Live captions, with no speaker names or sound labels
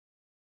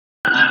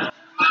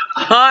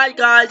Hi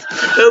guys,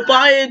 we're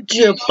buying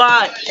to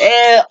buy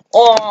it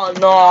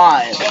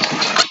online.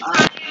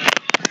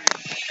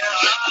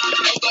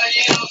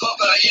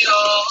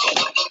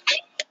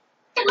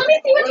 Let me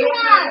see what you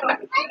have.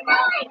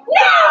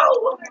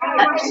 No!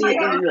 Actually,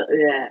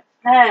 yeah.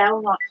 Hey,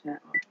 I'll watch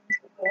that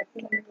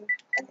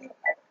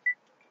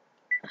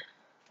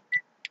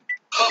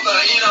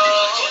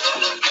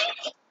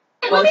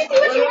Let me see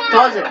what you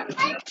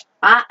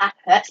have.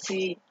 Let's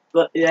see.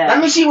 But yeah. Let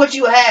me see what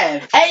you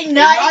have. A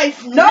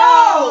knife?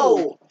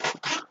 No!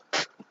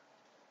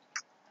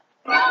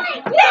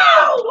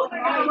 No!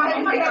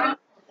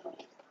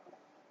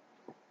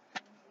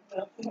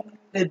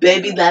 The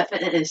baby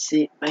laughing in his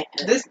seat. Right?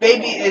 This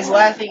baby is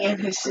laughing in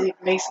his seat.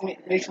 Makes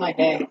my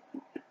day.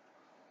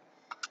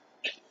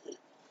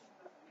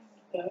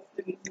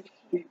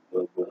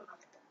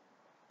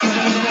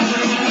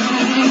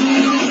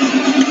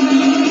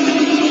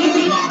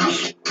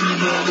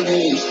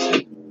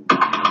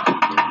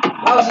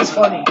 How is this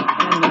funny?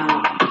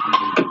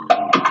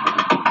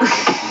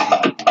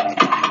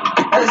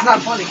 That is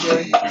not funny,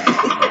 Joey.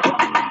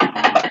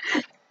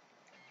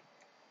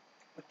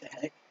 What the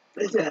heck?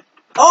 What is that?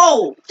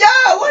 Oh! Yo,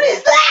 what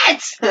is that?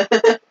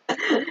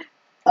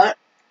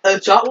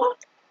 A shot one?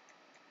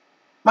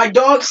 My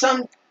dog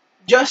son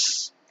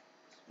just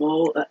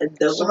Devil.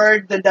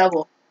 heard the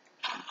devil.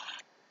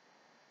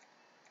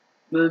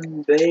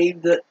 When Bay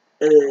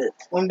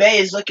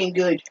is looking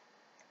good.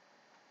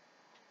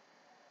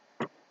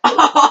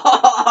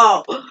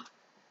 Oh!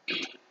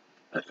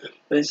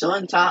 When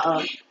someone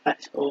taught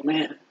that's old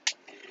man.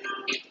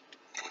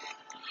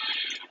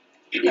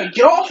 Yeah,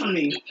 get off of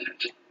me.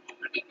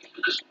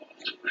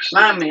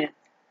 My man.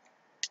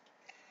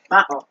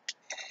 Uh-oh.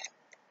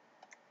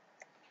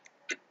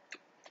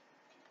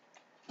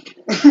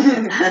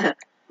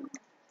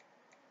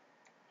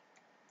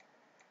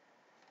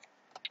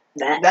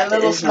 That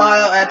little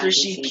smile after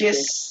she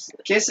kisses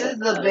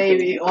the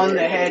baby on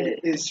the head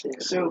is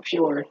so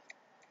pure.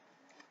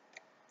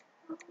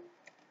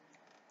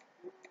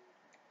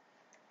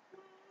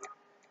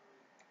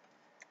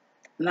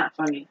 Not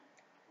funny.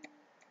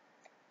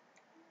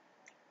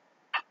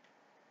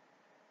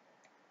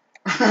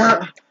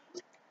 Not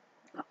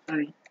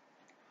funny.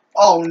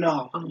 Oh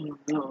no. Oh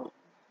no.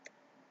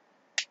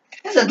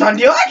 That's a done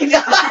deal. I can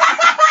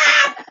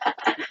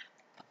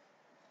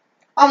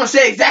I'm gonna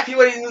say exactly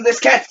what this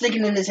cat's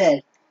thinking in his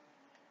head.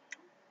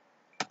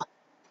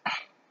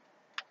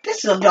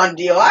 This is a done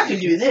deal. I can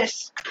do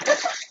this.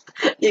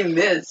 He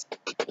missed.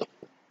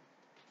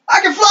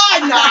 I can fly,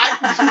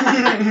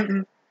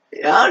 not.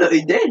 Yeah, I know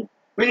he did.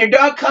 When your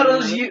dog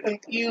cuddles you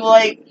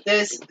like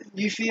this,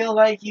 you feel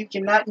like you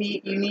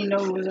need no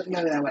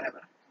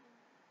whatever.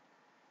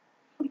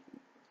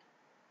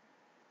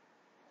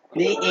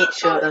 Me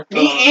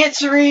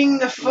answering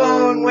the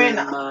phone when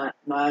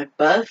my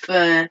best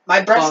friend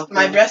my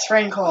best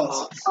friend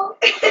calls.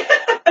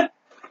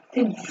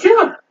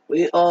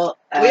 We all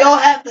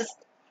have this.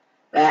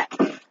 That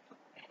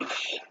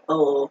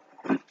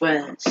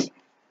friends.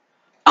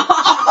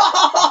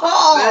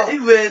 Oh!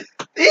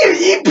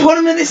 He put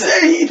him in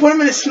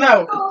the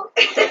snow.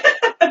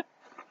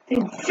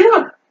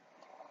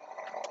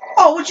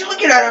 Oh, what you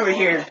looking at over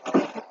here?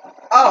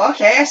 Oh,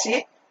 okay, I see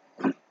it.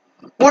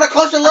 Want a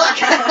closer look?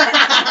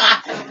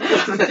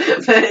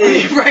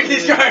 Break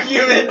this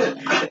argument.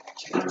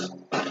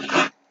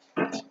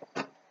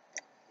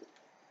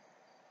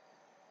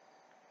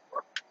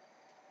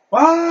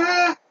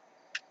 What?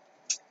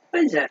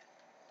 What is that?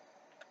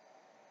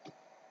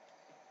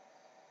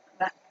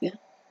 Yeah.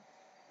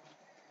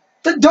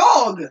 The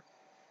dog.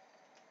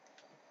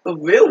 A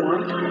real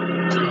one.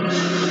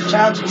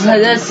 Child.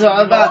 That's all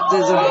about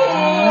this.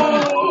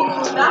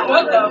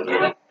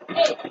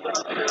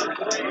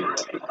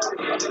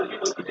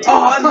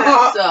 Oh, I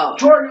messed up.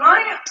 Jordan,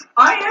 I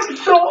am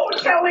so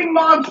telling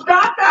Mom,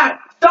 stop that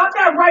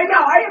right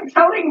now. I am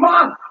telling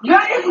Mom,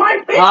 that is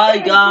my fish. Hi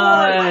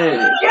guys.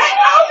 Get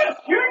out!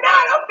 You're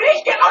not a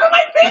fish. Get out of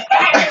my fish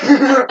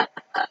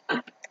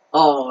tank.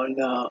 Oh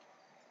no.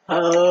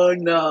 Oh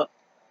no.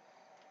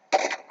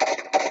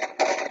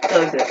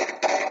 Close it.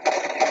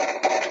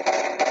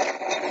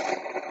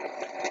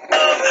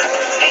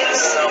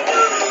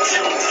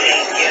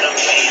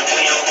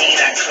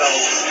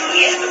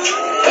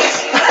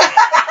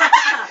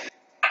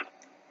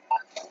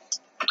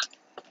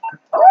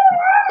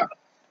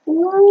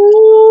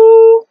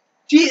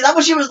 Jeez, I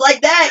wish she was like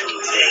that.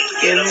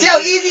 See how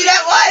easy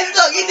that was?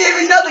 Look, he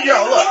did another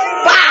girl. Look.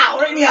 Wow,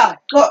 right in the eye.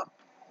 Look.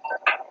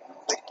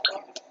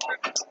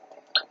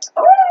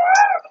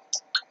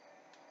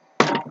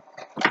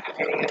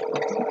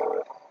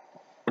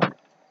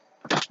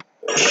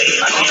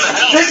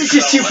 This is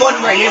just too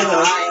funny right here,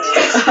 though.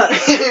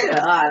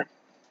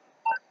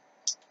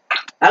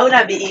 That would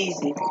not be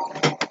easy.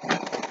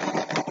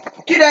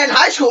 Do that in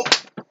high school.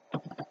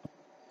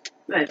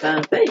 I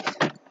found a face.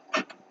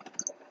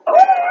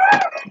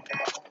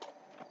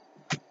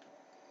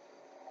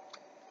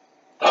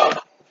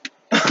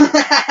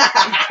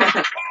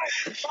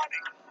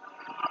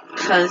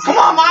 Come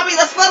on, mommy,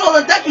 let's fiddle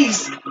the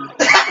duckies.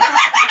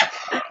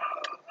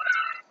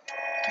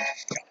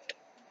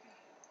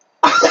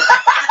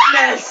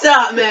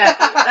 Stop, man.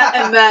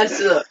 That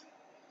mess up.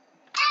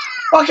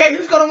 Okay,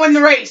 who's gonna win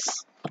the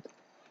race?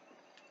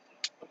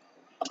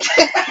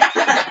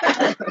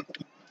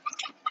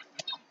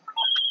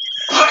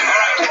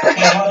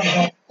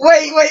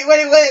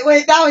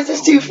 Wait. That was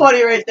just too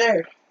funny right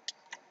there.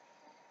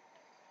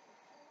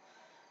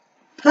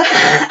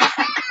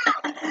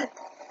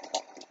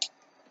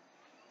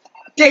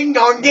 Ding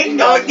dong, ding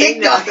dong, ding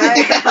dong.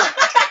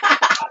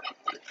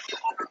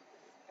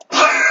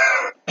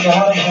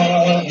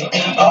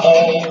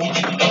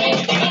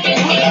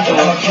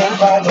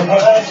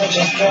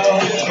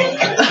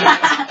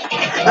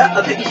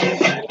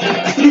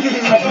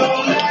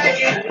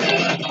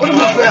 What a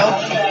move, bro.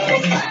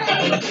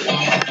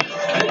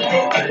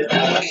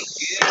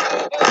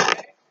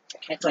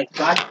 It's like,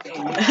 God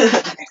damn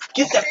it.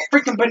 Get that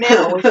freaking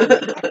banana away from me.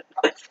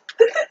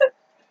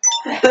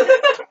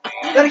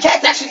 The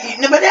cat's actually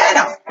eating a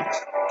banana.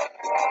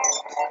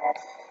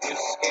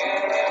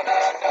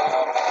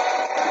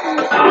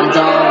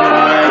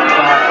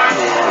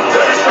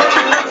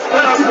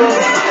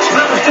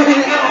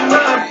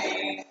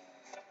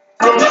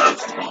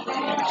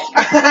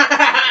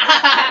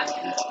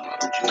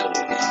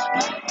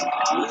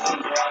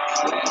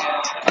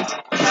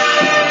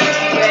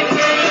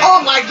 Oh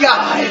my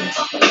God!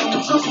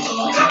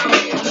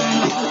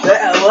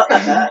 What?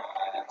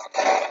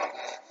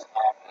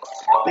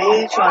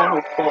 Me trying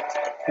to hook.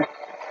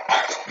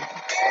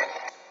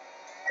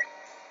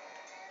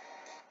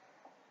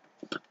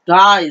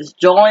 Guys,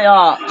 join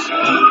us.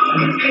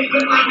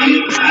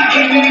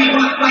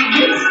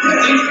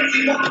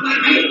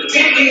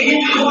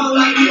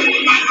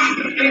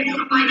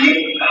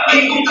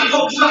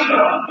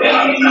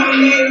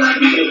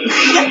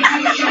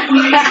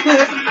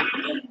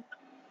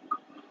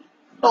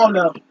 Oh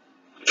no.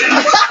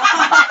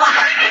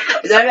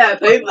 They're gonna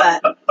poop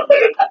that.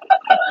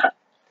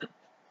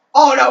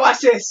 Oh no, watch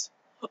this.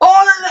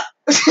 Oh no!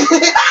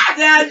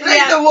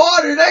 Drink the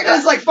water. There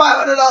goes like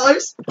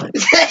 $500.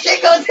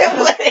 There goes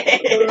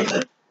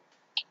it.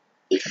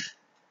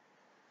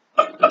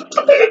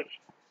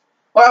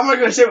 Well, I'm not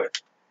gonna say it.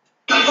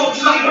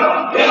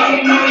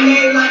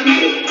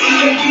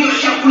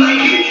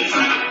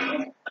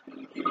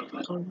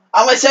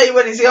 I'm gonna tell you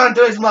what he's gonna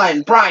do his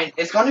mind. Brian,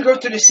 it's gonna go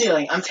through the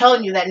ceiling. I'm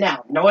telling you that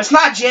now. No, it's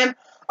not, Jim.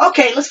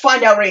 Okay, let's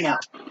find out right now.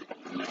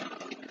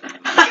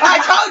 I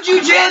told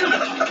you, Jim!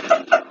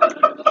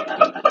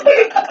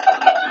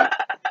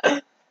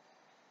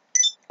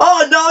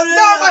 Oh no,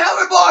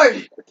 my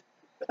hoverboard!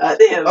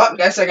 Damn. Oh,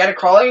 guess I gotta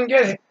crawl in and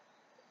get it.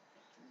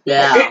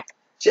 Yeah.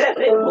 Shit,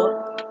 boy.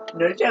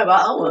 No job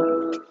about that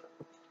one.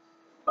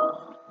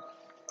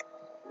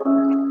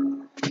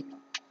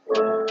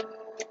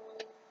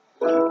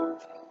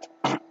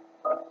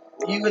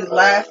 You would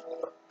laugh.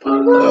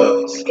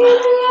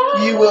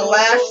 You will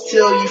laugh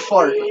till you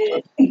fart.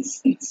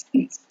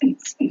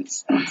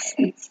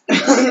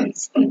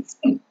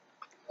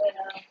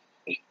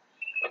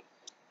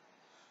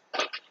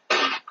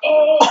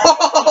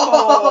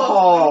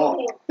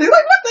 Oh. He's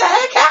like, what the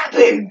heck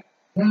happened?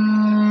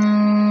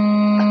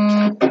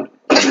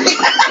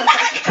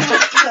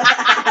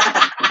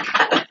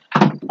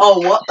 Oh,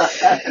 what the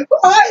heck?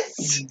 What?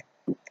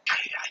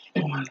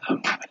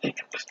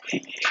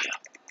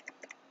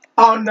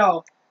 Oh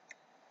no.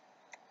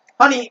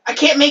 Honey, I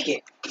can't make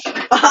it.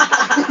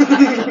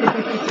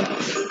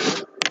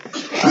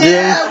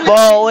 Yeah,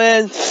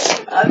 falling.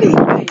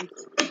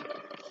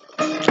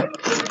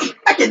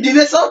 I can do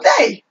this all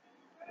day.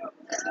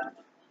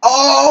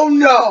 Oh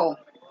no.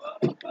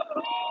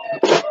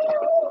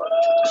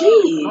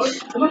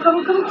 Jeez. Come on.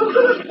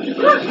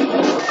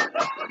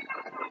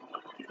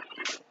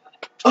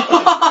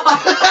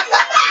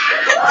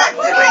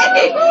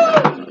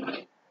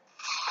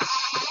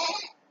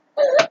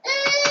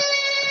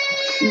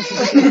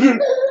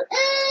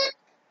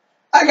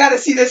 I gotta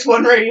see this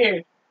one right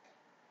here.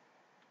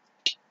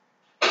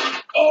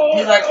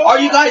 He's like, are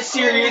you guys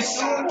serious?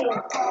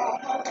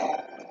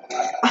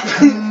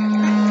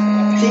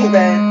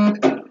 T-Man.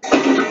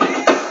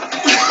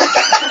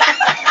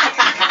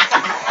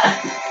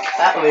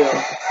 That wheel.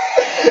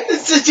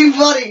 It's just too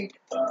funny.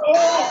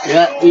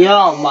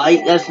 Yeah,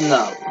 Mike, that's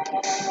no.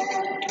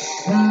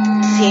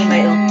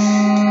 Teammate.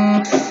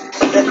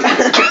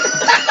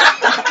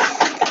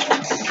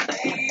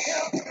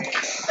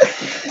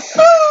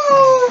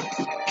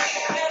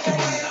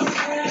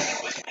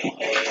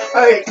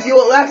 Alright, you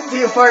will laugh until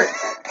you fart.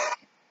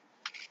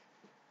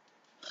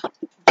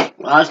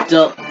 I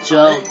still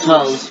Joe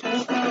toes.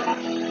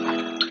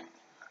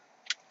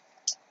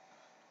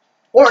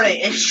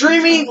 Warning,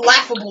 extremely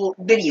laughable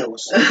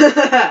videos.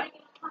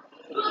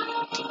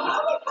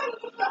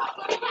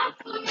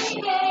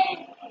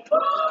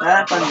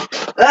 Not funny.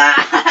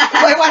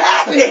 Wait, what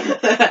happened?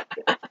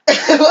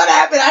 What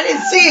happened? I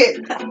didn't see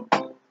it.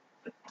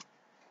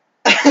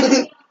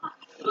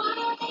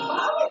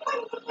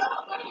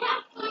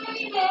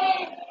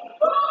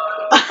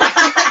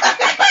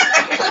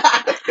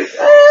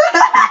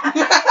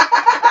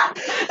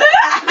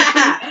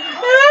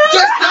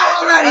 Just go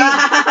already.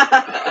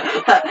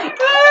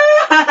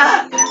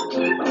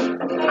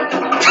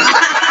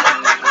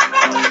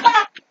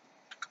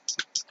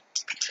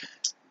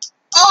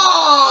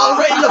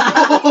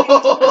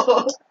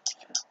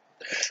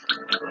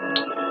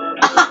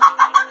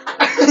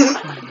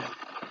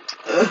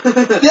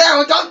 Yeah,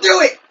 well, don't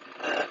do it.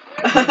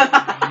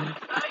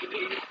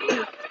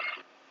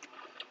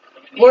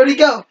 Where'd he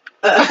go?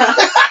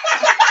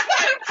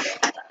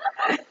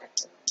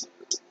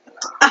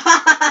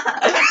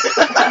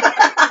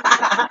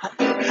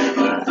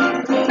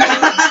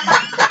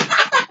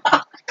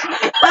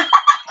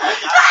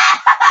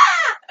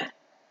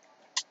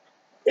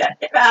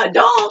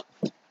 Don't.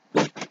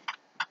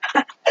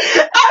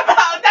 I'm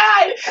about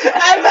died.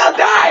 I'm about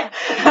died.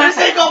 This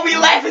ain't gonna be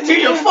laughing to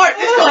your fart.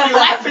 This gonna be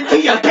laughing to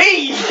your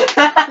pee.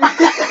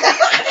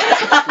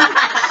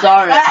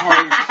 Sorry,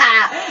 host.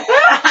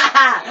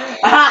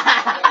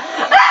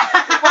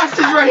 Watch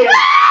this right here.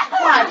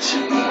 Watch.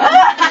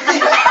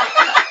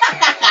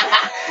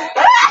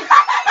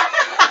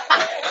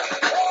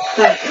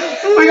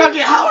 We're gonna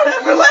get howled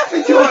at for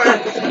laughing to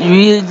her.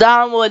 You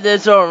done with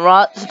this or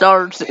not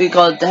starts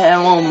because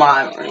damn on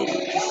my rings.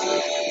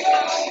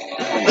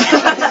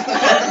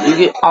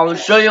 I will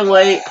show you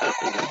later.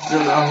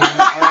 I'm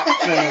not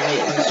showing you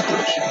later in the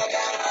description.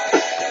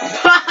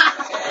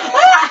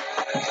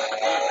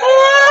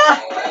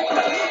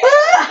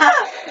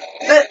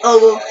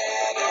 Oh.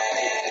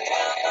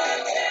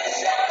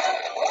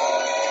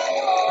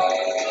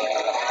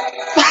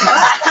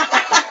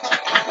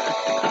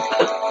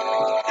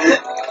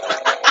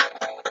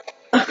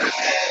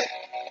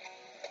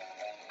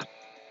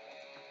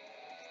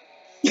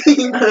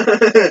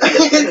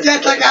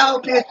 Just like I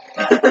hope it.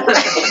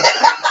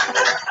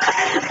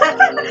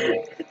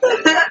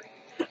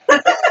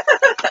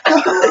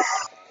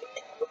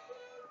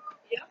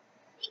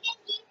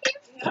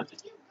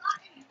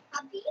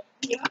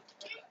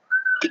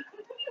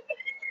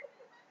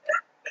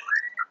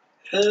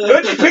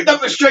 Good, you picked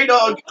up a stray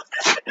dog.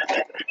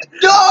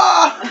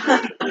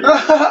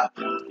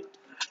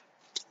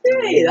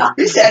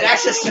 He said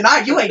access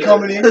denied. You ain't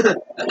coming in.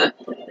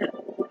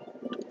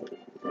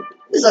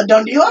 This is a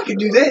done deal. I can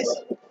do this.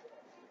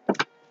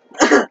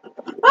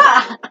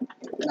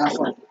 Not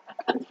fun.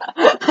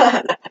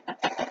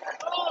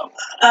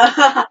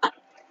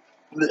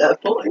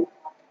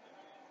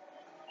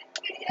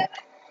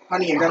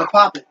 Honey, you're gonna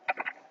pop it.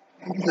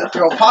 You're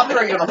gonna pop it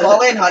or you're gonna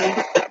fall in, honey.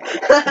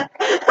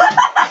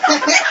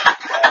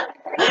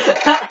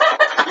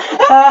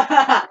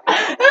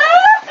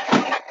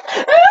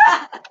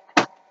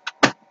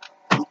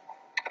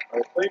 I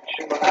think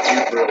she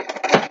might be broke.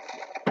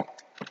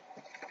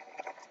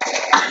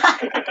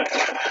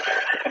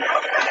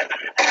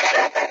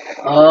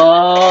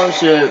 Oh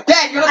shit.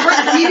 Dad, you're gonna break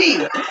the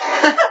TV.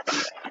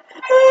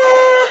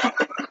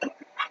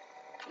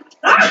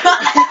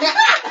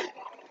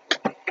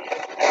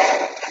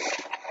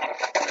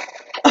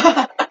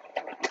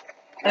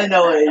 I have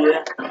no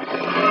idea.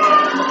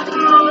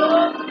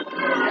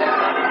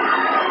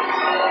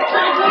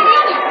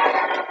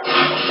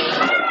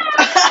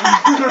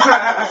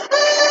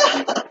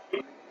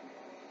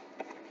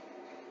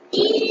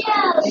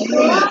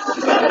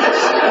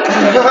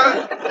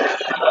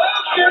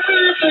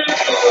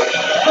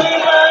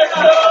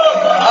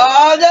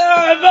 Oh no,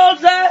 I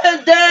fell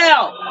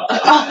down!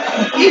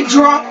 You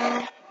drunk?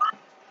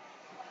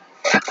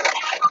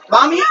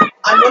 Mommy,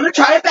 I'm gonna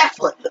try a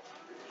backflip.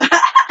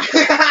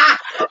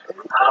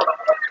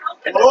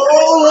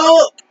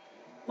 Oh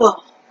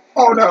look!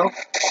 Oh no.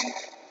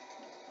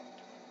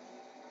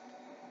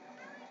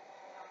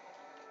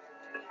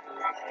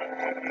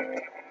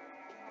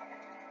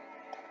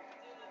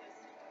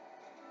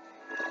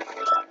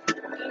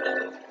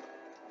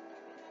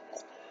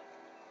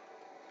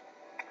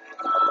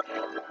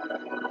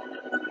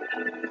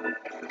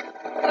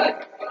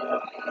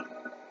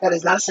 That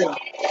is not a signal.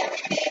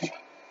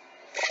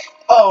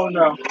 Oh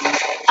no.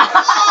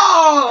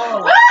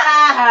 Oh!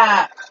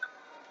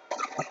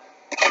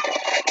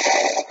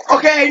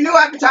 Okay, new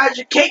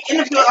appetizer. Cake in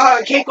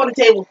the cake on the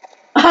table.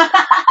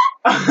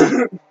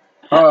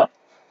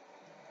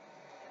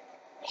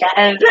 Cat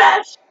and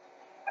trash.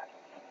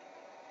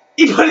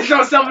 He put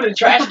himself in the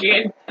trash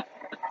can.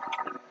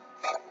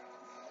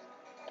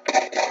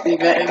 Be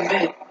better than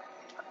me.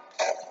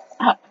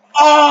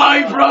 Oh,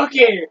 he broke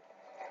it.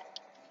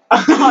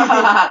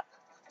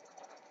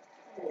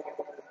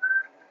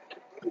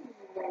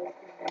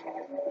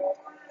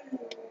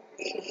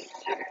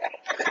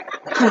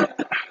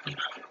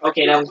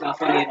 Okay, that was not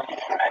funny at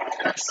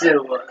all.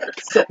 Still was.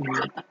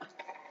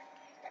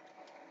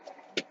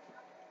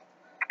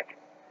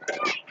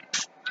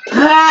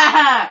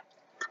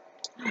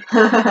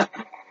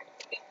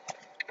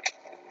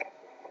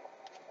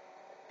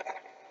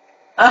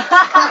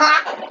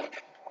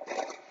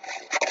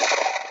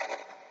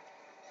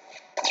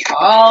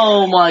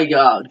 Oh my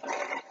god.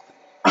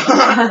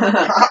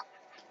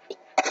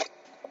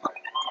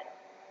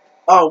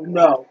 Oh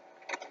no.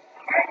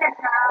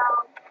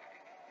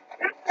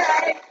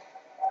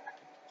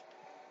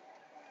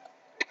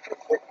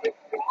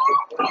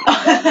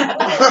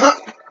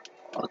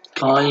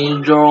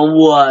 Kind of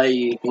way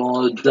you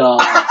gonna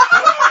die.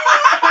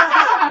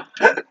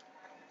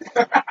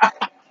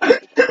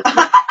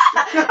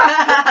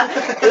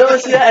 You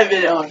don't see that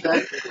video on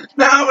that.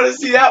 Now I want to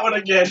see that one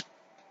again.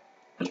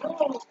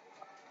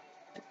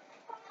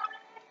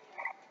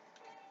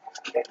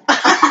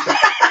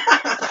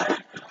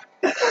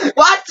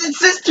 Watch the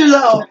sister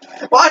though.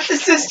 Watch the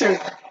sister.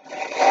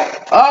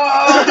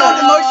 Oh, She's going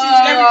to motions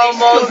and everything.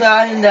 She's almost going-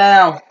 got him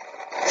down.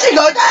 She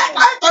goes,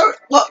 I thought,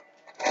 look.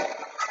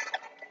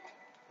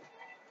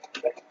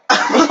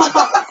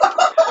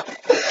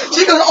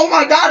 She goes, oh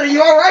my god, are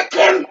you alright,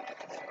 Kim?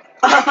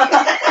 I'm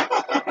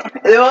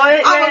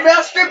a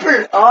male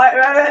stripper. Alright,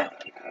 right.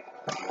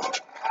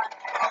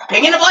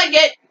 Pig in a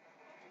blanket.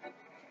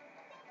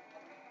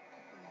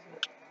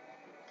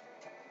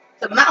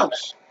 It's a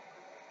mouse.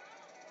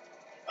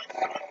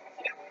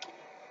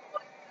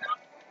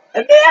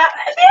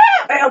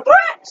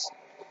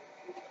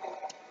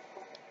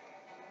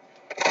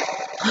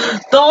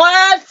 The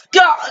last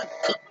guy.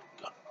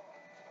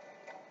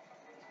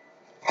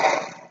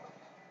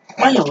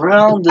 Why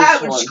around this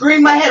I would one?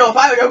 scream my head off.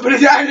 I would open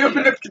it. I would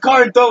open up the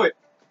car and throw it.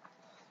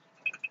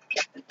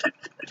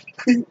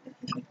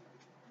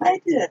 I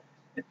did.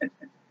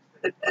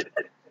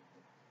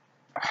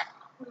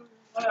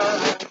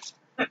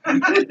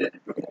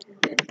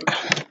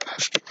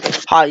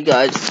 Hi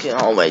guys, get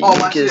home and Oh,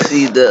 you watch can this.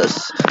 see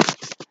this.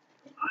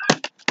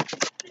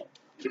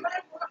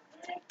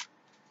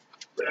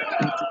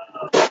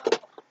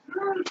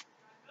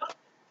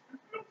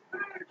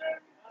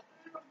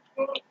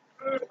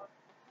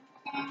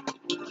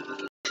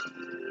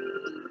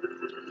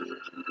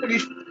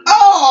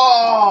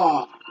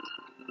 Oh!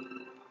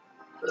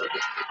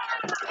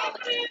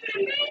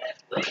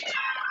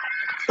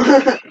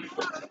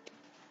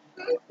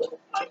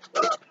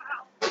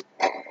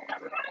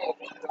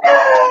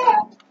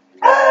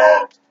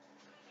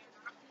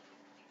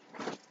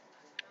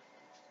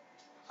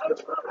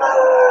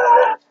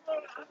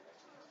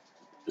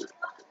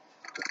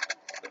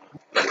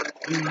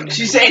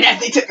 She's saying that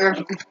they took her.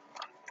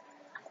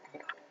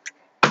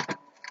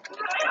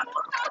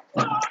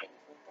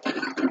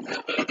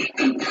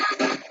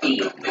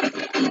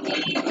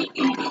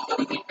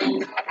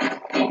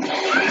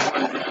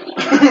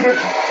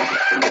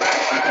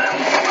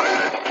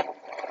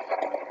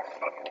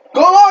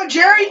 Go on,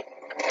 Jerry.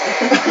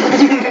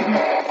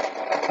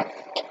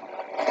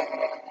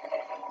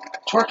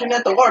 Twerking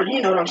at the water,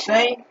 you know what I'm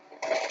saying?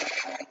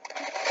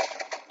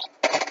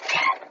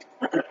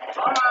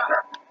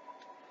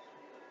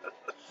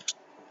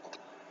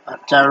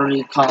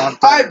 Terry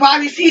content. Alright,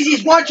 Bobby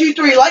Feezy's 1, 2,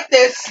 3, like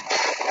this.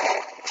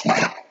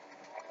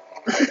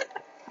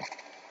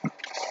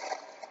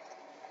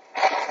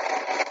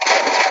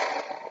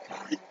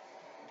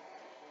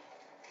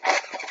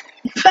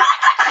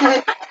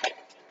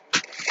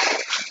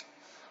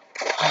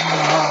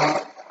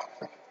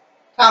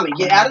 Tommy,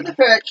 get out of the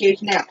parrot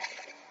cage now.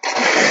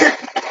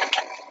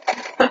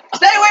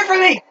 Stay away from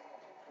me!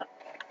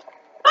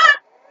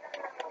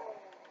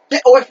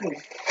 Get away from me.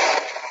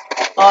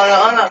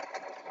 Oh no.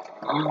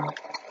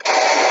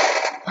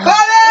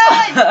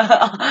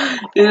 Bobby!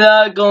 You're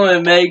not going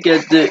to make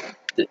it, dude.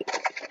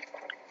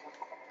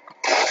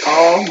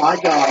 Oh my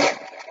god.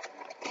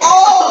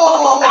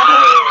 Oh!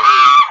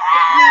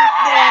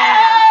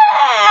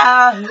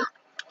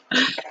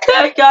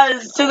 That guy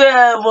is too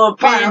good for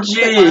Fine, I'll just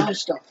take my PG. own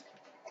stuff.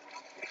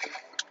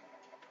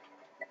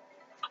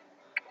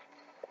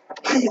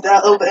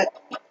 That little bit.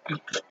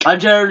 I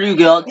dare you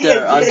get out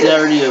there. I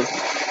dare you.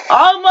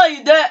 Oh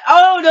my god.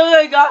 Oh no,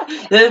 that guy.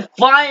 There's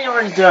fire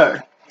right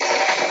there.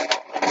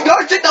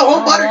 Don't take the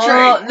whole butter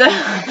tray.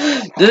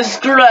 This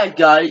screw that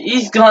guy.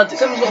 He's got.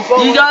 Someone's gonna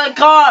blow You up. got a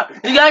car.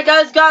 You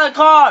guys got a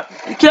car.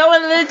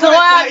 Killing the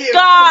last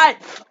guy.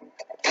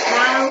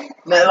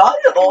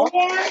 Valuable.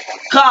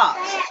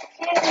 Cops.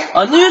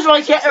 I lose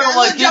my camera on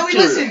my Joey, picture.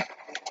 listen.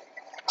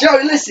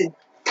 Joey, listen.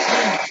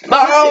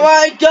 Oh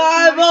my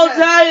god, I'm all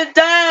tied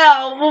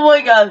down. Oh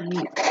my god.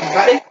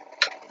 Ready?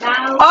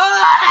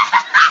 Ah!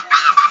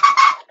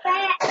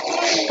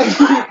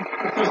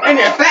 And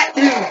you're fat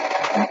too.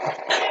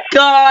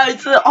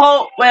 Guys,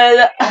 oh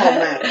man. Oh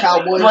man,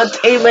 Cowboys. My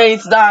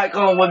teammate's not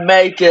gonna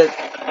make it.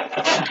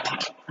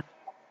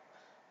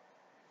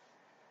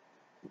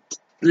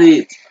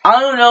 Please. I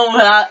don't know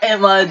if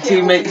my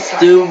teammates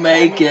do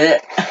make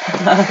it.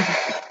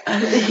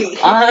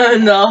 I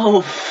don't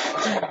know.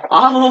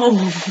 Oh.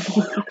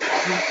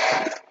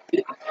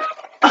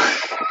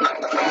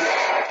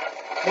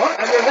 What?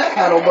 I got that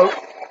paddle boat.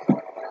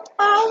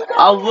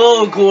 I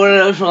will record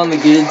this on the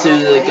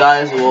YouTube. The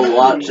guys will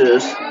watch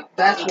this.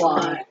 That's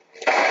why.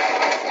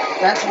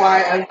 That's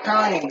why I'm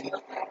crying.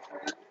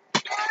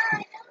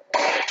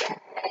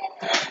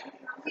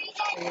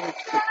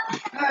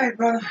 Alright,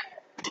 brother.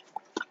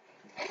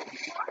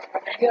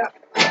 Yeah.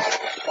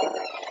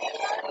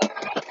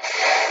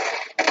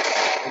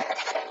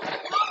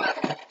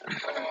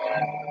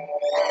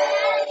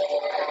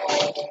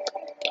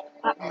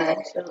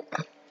 So,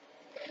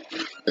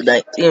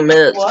 19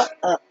 minutes. what?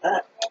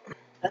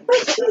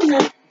 Let's see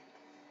now.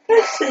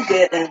 Let's see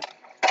that.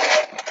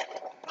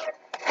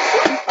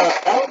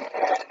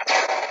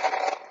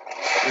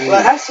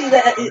 Well, I see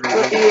that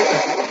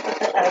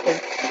what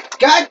happened.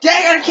 God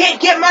dang it, I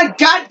can't get my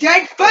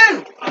goddamn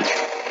food!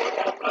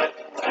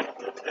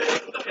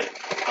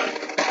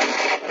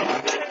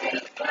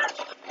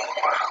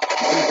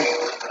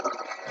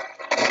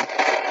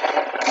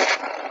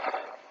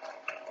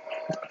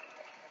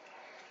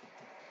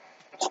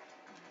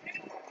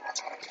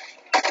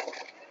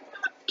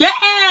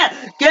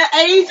 Get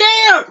in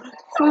there!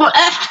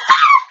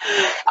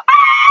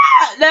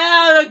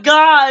 No,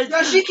 God!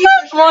 No, she keeps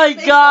Oh my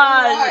face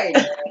God!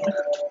 the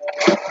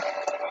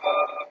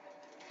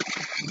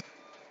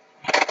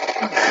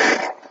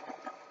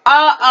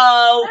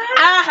Uh-oh!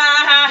 Ah ha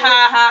ha ha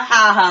ha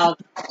ha ha!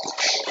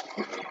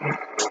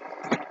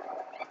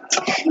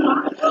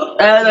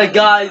 And the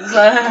guys,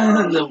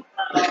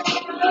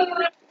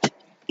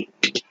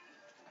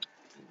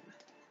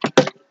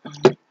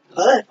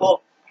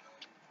 Colorful.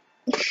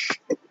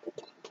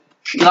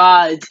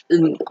 guys,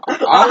 I'm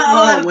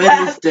gonna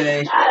win this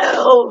day.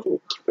 Ow.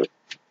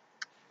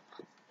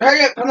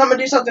 Hurry up, I'm gonna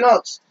do something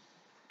else.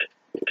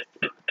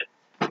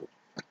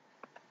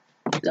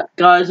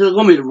 Guys, it's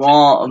gonna be the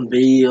wrong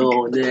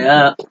video.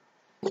 Yeah.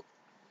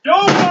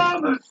 Your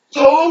mom is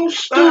so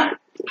stupid.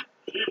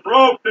 She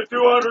broke the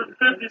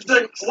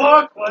 256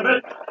 block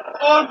limit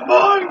on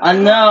mine. I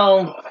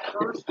know.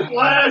 Her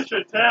splash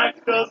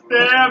attack does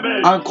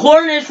damage. I'm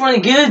coordinates for the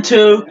good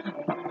to.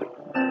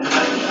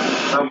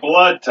 Her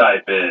blood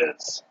type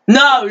is.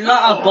 No, you're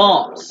not a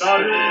boss. Not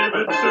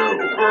even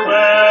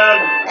Superman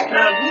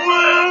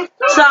can lift.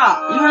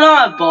 Stop. You're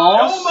not a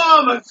boss. Your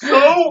mom is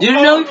so. Do you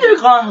know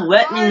you're gonna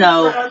let me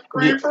know? I'm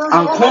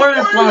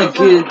coordinates for the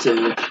good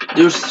to.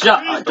 You're shut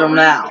She's your the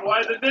mouth. reason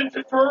why the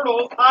Ninja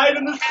Turtles hide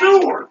in the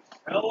sewers.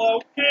 Hello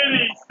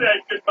Kitty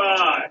said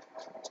goodbye.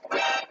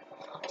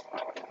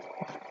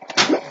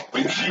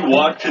 When she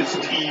watches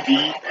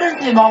TV,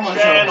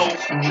 channels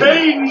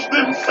change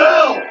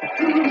themselves.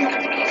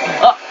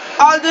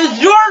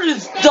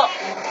 Yours stuff.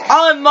 I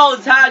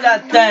almost had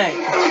that thing.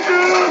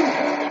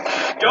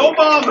 Your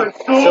mom is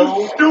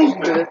so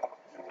stupid.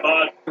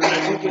 But the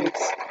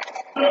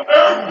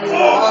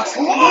Xbox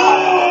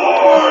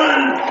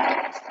Live!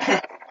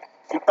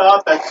 She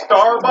thought that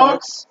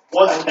Starbucks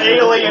was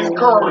alien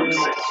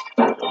currency.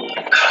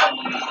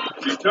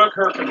 She took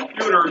her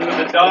computer to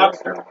the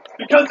doctor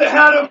because it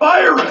had a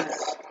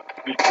virus.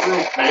 She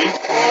threw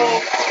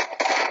baseball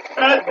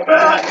at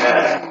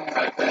Batman.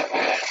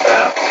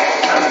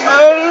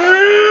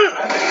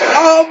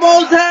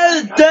 Almost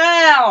had it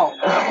down.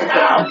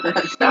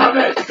 Stop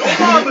it! Your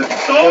mom is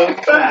so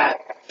fat.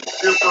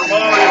 Super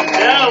Mario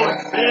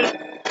Galaxy,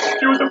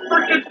 she was a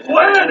freaking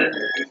planet. I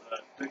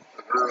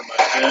pictured her in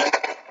my head.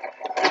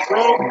 It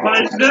broke my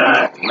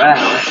neck.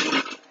 Wow.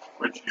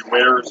 When she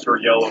wears her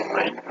yellow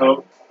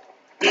raincoat,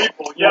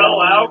 people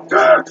yell out,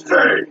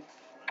 "Taxi!"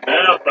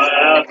 Napa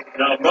asked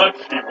how much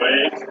she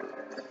weighed.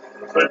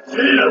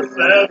 Vegeta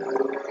said,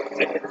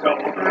 "Tickets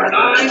over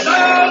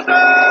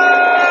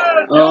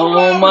 9,000!"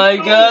 Oh my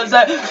God.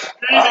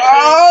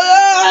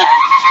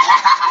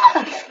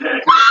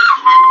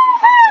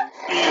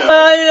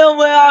 I know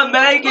where I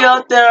make it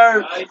up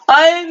there.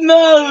 I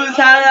know how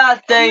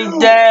that thing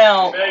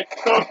down. Make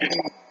cookies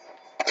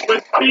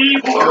with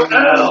Keebler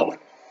L.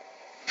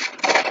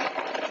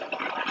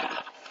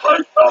 I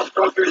smell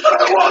cookies and I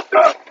want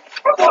them.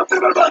 I want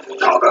them in my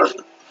stomach.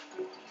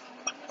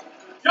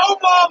 Your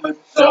mom is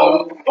so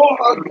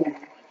ugly. When she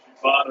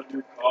bought a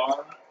new car,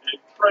 it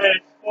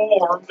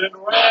transformed and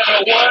ran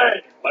away.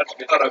 Let's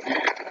get out of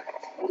here.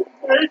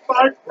 Made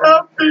my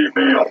happy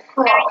meal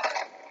cry.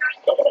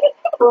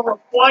 Her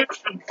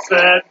reflection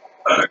said,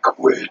 "I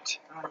quit."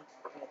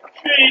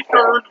 She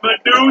turned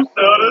Medusa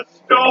to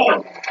stone.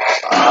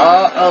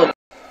 Uh-oh.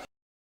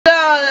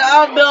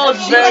 I'm built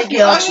She must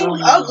be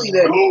ugly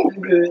then.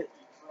 Good.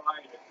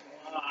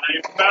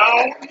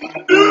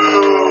 Mountain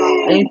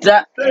Dew. Ain't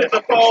that? Hey,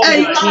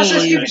 Mama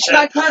says you should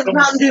not cut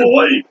Mountain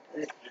Dew.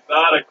 She's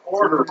not a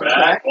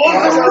quarterback.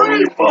 What's a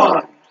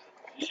refund?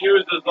 She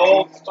uses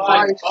Old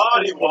Spice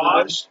body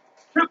wash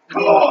to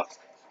cook.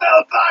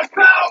 Smells like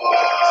power.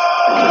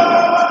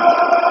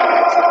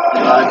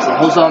 God,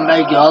 suppose I'll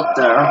make it up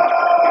there.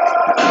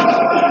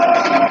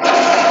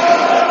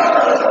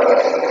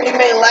 You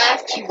may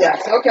laugh to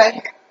death.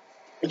 Okay.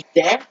 Is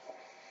dead?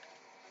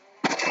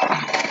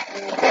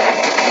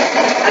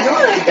 I don't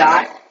want to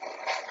die.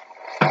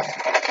 I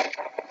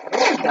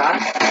don't want to die.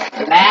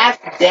 Laugh,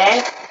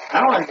 dead. I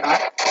don't want to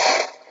die.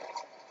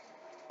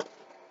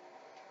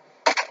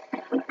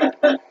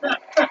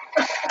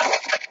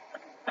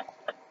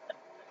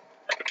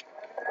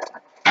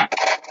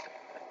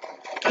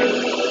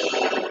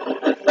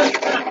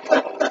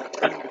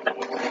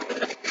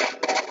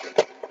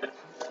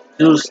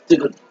 You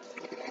stupid.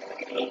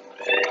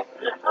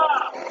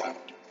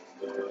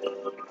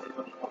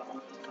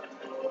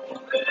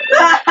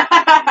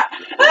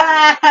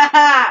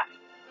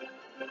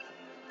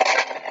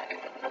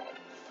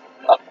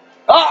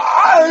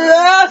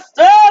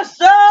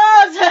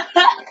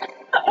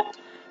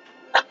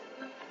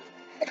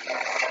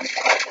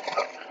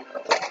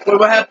 Wait,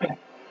 what happened?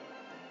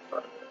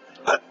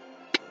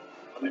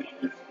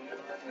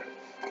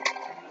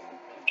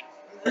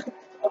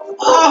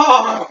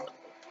 Oh!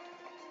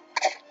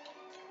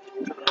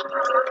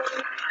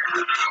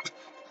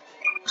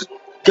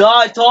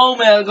 God told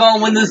me I'm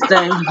gonna win this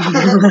thing.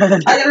 I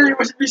gotta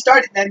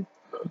restart it then.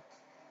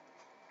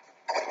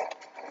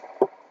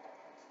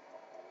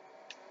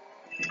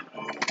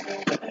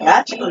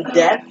 Natural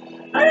death?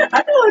 I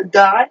don't want to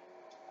die.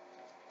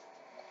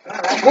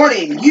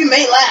 Warning, you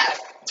may laugh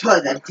to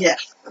the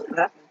death.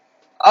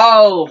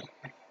 Oh.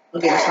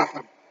 Okay, that's not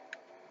funny.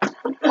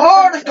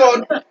 Oh, that's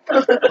good.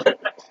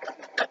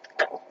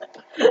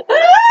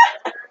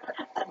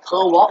 So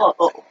what?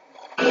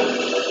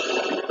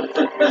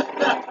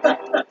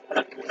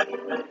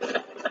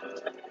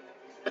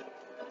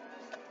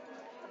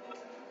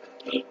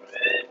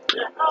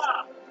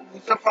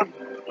 It's so funny.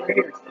 Right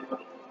here.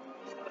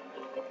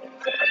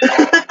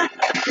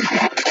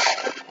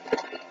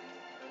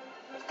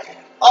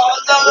 Oh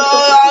no!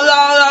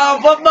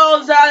 What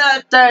was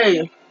that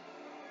thing?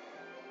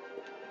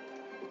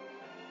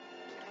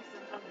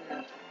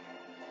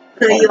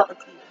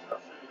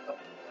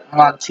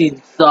 My teeth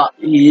suck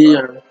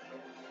here.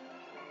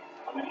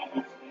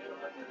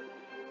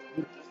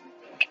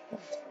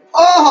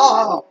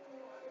 Oh!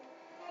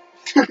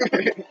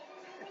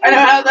 I know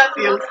how that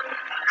feels.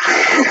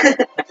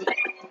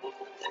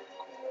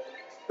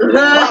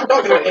 Mom,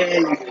 don't do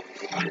it.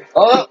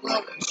 Oh,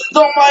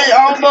 somebody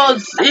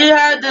almost. He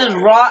had this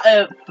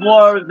rotten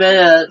 4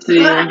 minutes.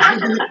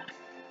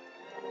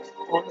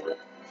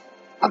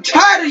 I'm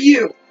tired of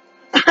you.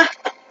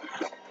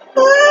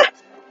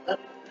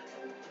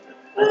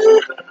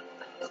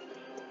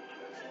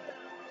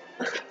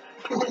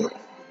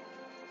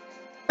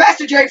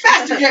 Faster, Jerry!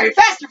 Faster, Jerry!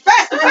 Faster!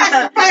 Faster!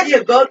 Faster! Faster!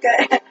 You go,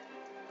 okay.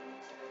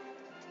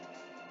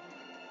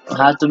 I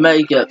have to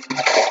make it.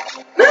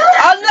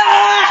 Oh no!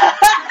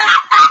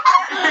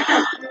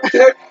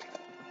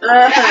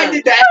 I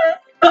did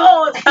that.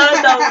 Oh,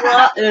 turn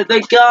the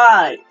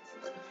guy.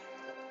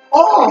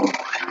 Oh!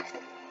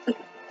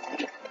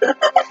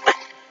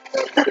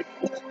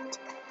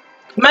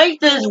 Make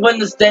this win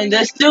the stand.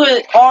 Let's do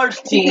it,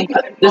 Arch team.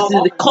 This is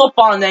the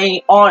coupon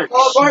name, Arch.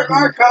 Oh, Bart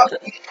Markup.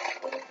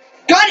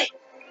 Got it!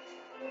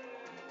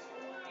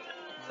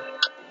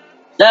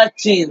 That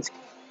team's.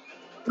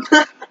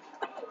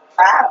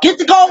 Get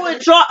the goal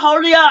with trot.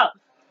 Hurry up.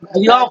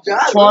 Hurry up.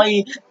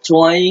 20,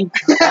 19.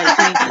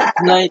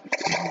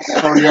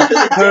 Hurry up.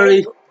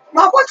 Hurry.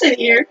 Mom, what's in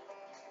here?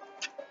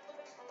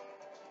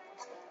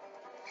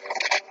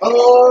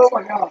 Oh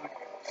my god.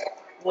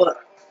 What?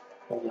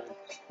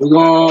 We're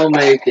gonna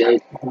make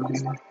it.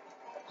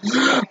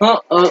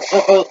 No!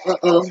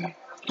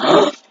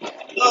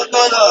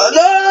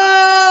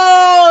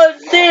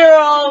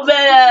 0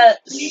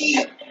 minutes!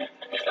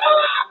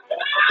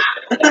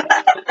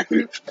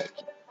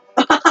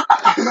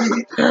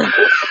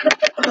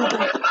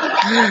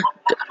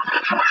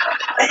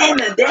 In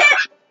the dead?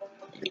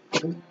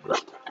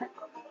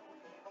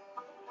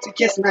 It's a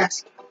kiss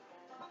mask.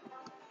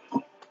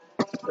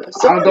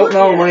 I don't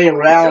know how many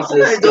rounds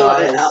this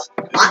guys.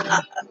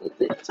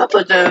 Stop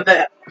putting it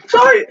there.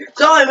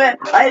 Sorry, man.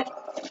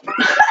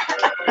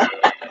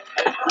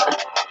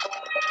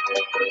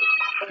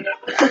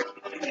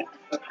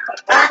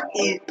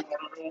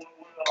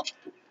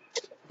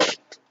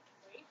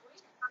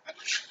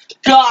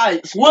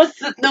 Guys,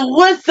 listen,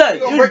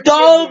 you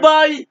don't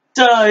mind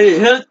to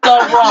hit the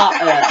rock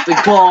at the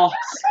cost.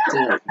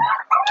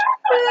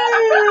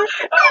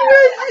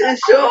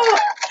 Sure.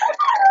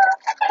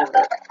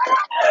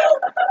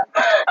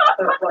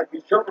 That's like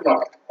he's jumping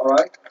on,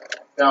 alright?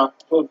 Now,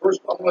 so the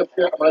first, I'm gonna let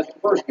you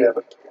first,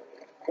 Gavin.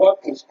 What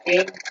is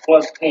 10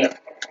 plus 10?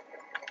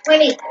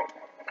 20.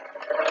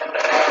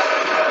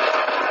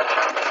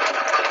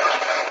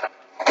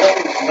 What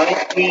is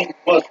 19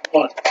 plus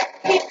 1?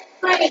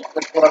 20.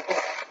 That's what I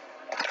thought.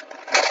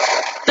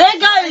 That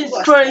guy is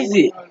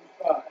crazy.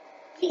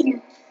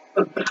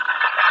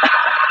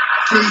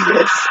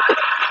 Jesus.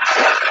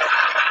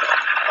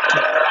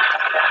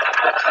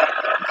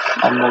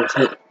 Almost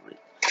hit.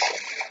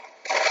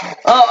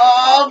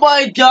 Oh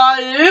my god,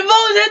 you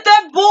almost hit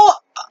that ball!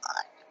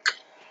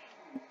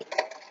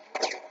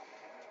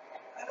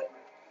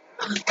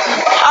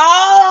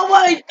 Oh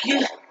my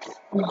god!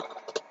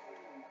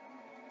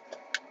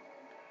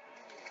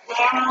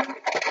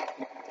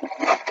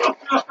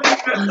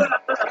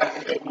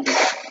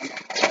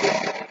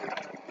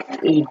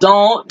 You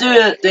don't do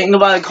it, think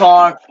about the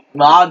car.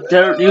 How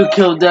dare you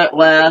killed that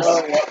last.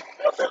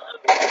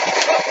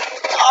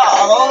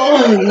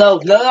 Oh, no,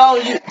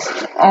 you.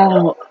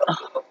 Oh.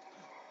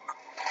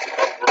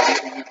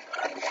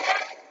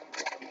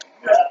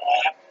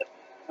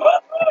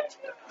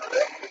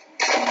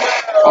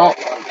 Oh,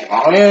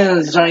 I'm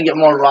just trying to get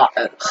more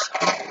rockets.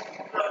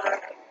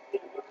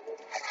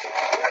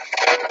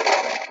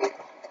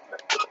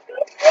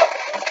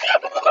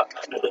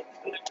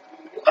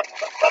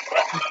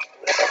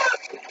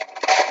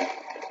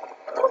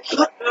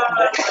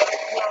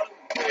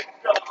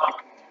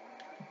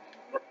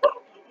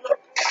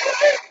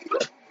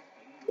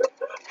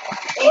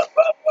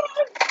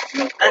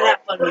 And that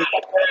funny.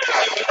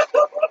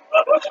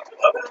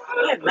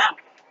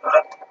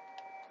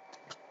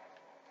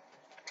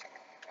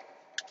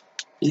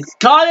 He's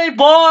coming,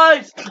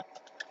 boys!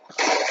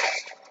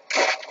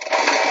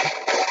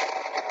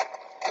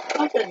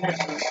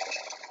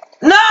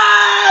 No!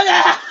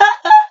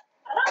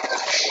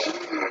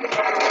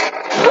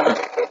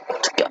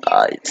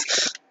 Guys.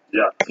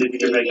 Yeah, see if you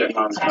can make that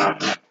non-stop.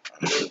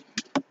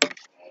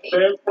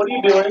 Babe, what are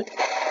you doing?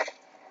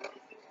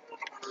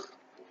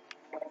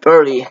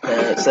 30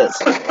 minutes,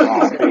 that's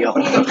long.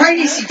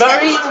 Pregnancy 30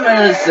 test.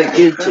 minutes to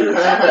YouTube.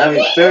 I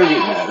mean, 30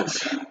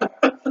 minutes.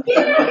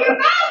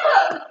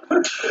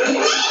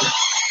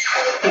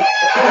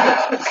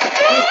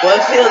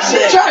 What feels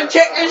She's sick? trying to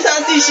check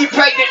herself, see if she's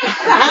pregnant.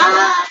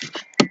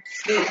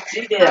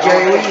 She did it.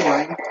 Jerry, what are you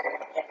doing?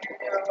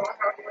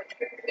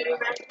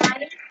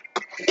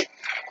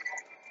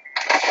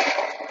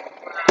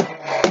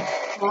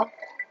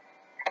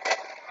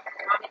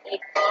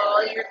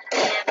 All your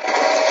candy.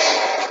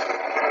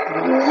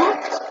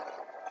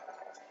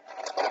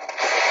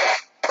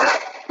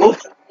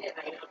 Oof.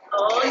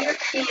 All your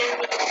candy.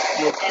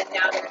 And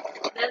now there's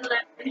none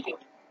left for you.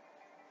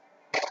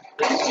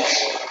 Lucy,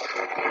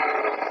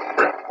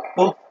 Oof.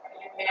 are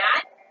you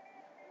mad?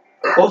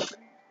 Oof.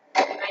 Can I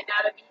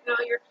not have eaten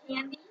all your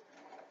candy?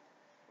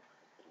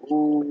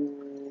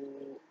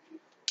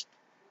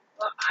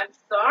 Well, I'm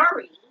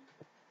sorry.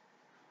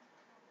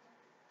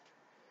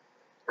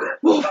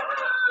 Oof.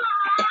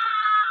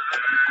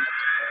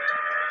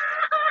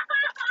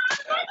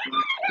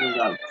 We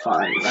got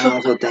 5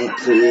 rounds of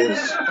thanks to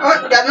this.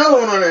 Oh, got another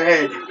one on her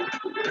head.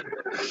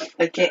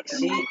 I can't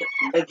see.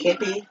 I can't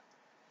be.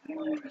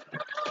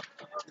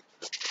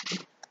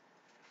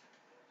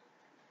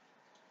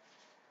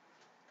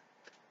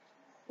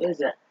 What is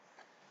that?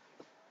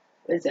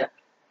 What is that?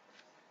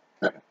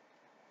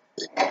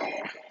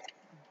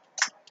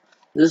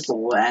 This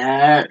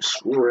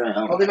last Oh,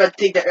 round. they about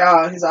to take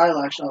that, his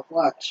eyelash off.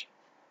 Watch.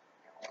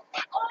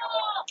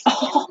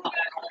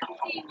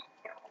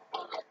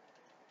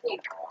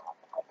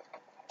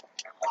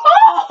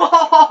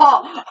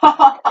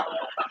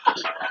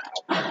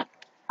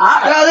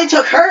 Oh, they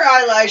took her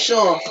eyelash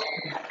off.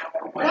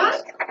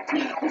 What?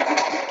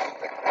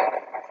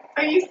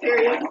 Are you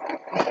serious?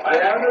 I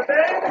am the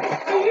babe.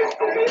 Are you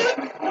serious?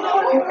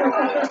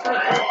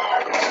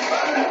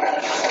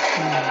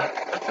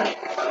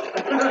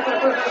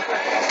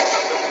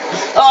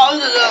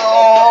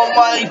 Oh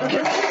my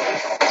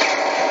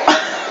god.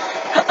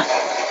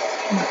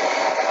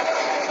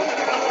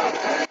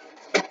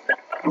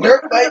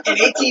 Dirt bike and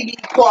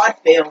ATV quad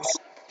fails.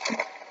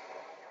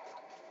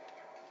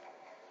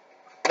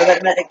 I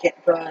bet medic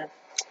can't drive.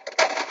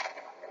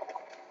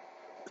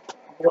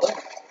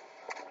 What?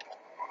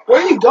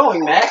 Where are you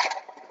going, Matt?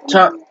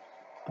 Turn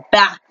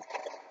back.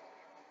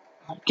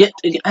 Hit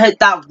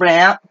that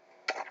ramp.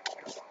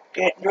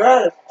 Can't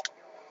drive.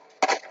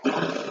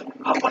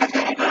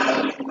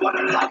 What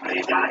a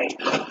lovely day.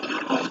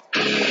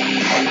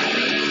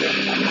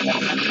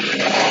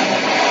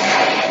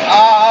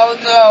 Oh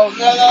no.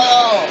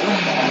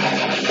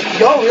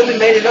 Yo, really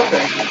made it up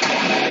there.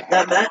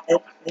 Not Matt.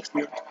 Next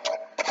year.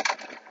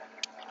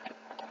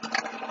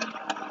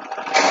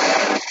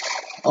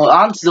 Oh,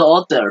 I'm still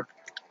out there.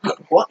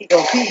 What?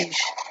 Yo,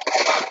 Peach.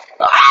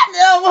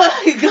 Oh my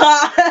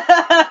god.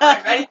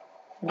 Alright, ready?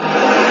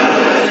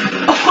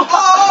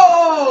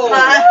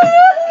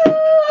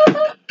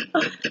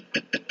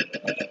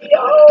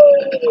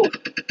 Oh!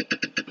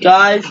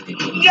 Guys,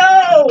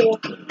 Yo!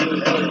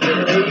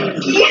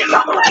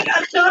 I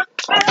got so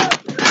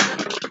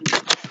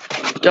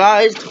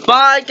guys,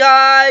 bye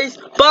guys,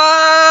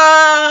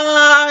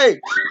 bye!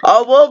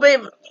 I will be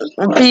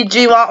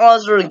PG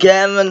Monster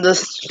again and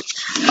this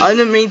I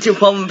didn't mean to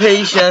pump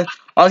patient.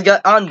 I'm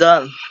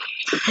done.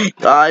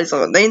 Guys,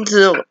 thank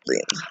you.